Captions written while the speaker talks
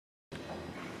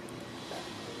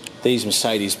These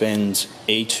Mercedes-Benz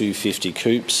E250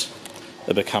 Coupes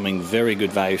are becoming very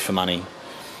good value for money.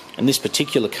 And this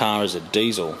particular car is a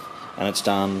diesel, and it's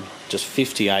done just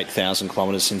 58,000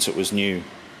 kilometres since it was new.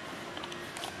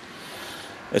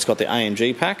 It's got the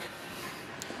AMG pack,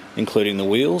 including the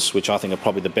wheels, which I think are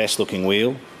probably the best looking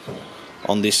wheel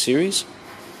on this series.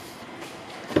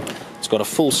 It's got a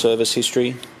full service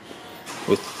history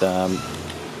with the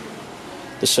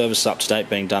service up to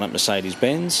date being done at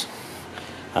Mercedes-Benz.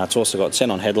 It's also got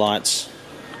xenon headlights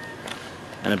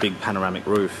and a big panoramic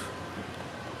roof.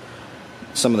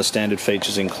 Some of the standard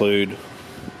features include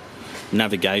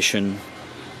navigation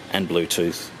and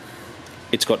Bluetooth.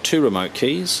 It's got 2 remote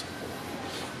keys.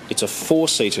 It's a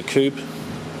 4-seater coupe.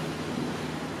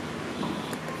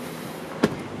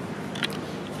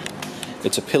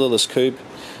 It's a pillarless coupe.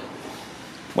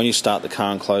 When you start the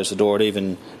car and close the door, it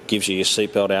even gives you your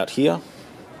seatbelt out here.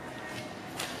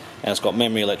 And it's got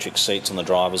memory electric seats on the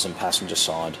driver's and passenger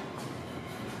side.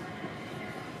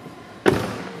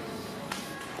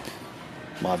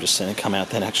 Might have just seen it come out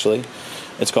then actually.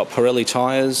 It's got Pirelli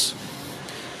tyres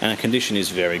and the condition is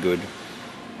very good.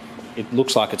 It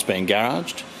looks like it's been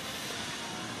garaged.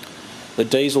 The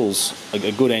diesel's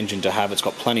a good engine to have. It's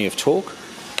got plenty of torque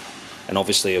and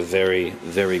obviously a very,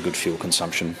 very good fuel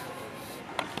consumption.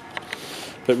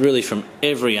 But really from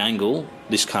every angle,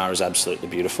 this car is absolutely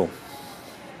beautiful.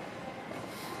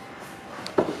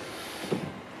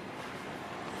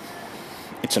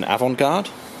 It's an Avantgarde.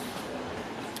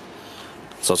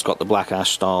 So it's got the black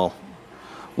ash style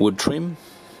wood trim,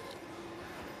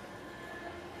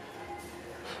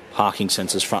 parking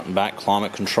sensors front and back,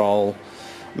 climate control,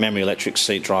 memory electric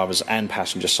seat, drivers and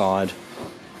passenger side.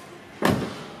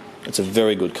 It's a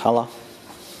very good colour.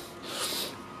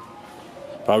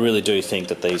 But I really do think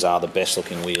that these are the best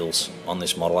looking wheels on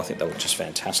this model. I think they look just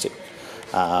fantastic.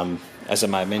 As I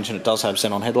may have mentioned, it does have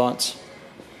xenon headlights.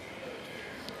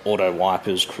 Auto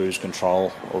wipers, cruise control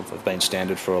have been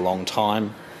standard for a long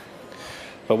time.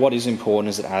 But what is important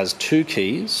is it has 2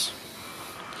 keys.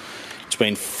 It's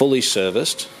been fully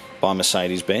serviced by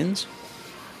Mercedes-Benz.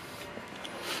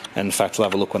 And in fact, we'll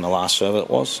have a look when the last service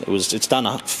was. It's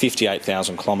done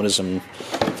 58,000 kilometres, and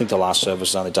I think the last service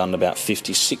was only done about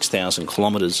 56,000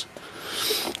 kilometres.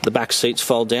 The back seats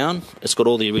fold down. It's got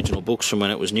all the original books from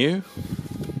when it was new.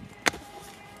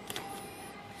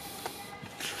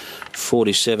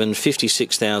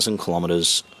 56,000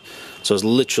 kilometres. So it was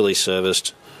literally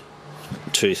serviced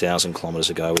 2,000 kilometres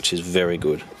ago, which is very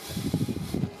good.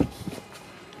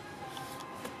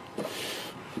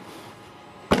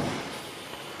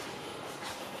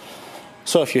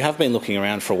 So if you have been looking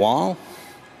around for a while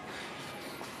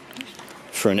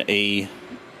for an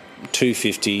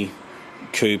E250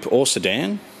 coupe or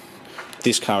sedan,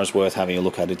 this car is worth having a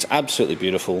look at. It's absolutely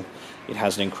beautiful. It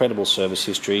has an incredible service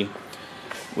history,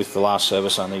 with the last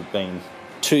service only being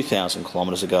 2,000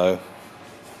 kilometres ago,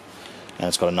 and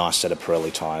it's got a nice set of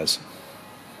Pirelli tyres.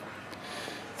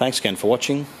 Thanks again for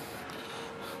watching.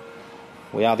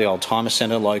 We are the Oldtimer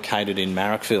Centre located in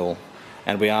Marrickville,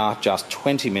 and we are just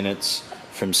 20 minutes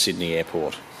from Sydney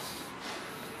Airport.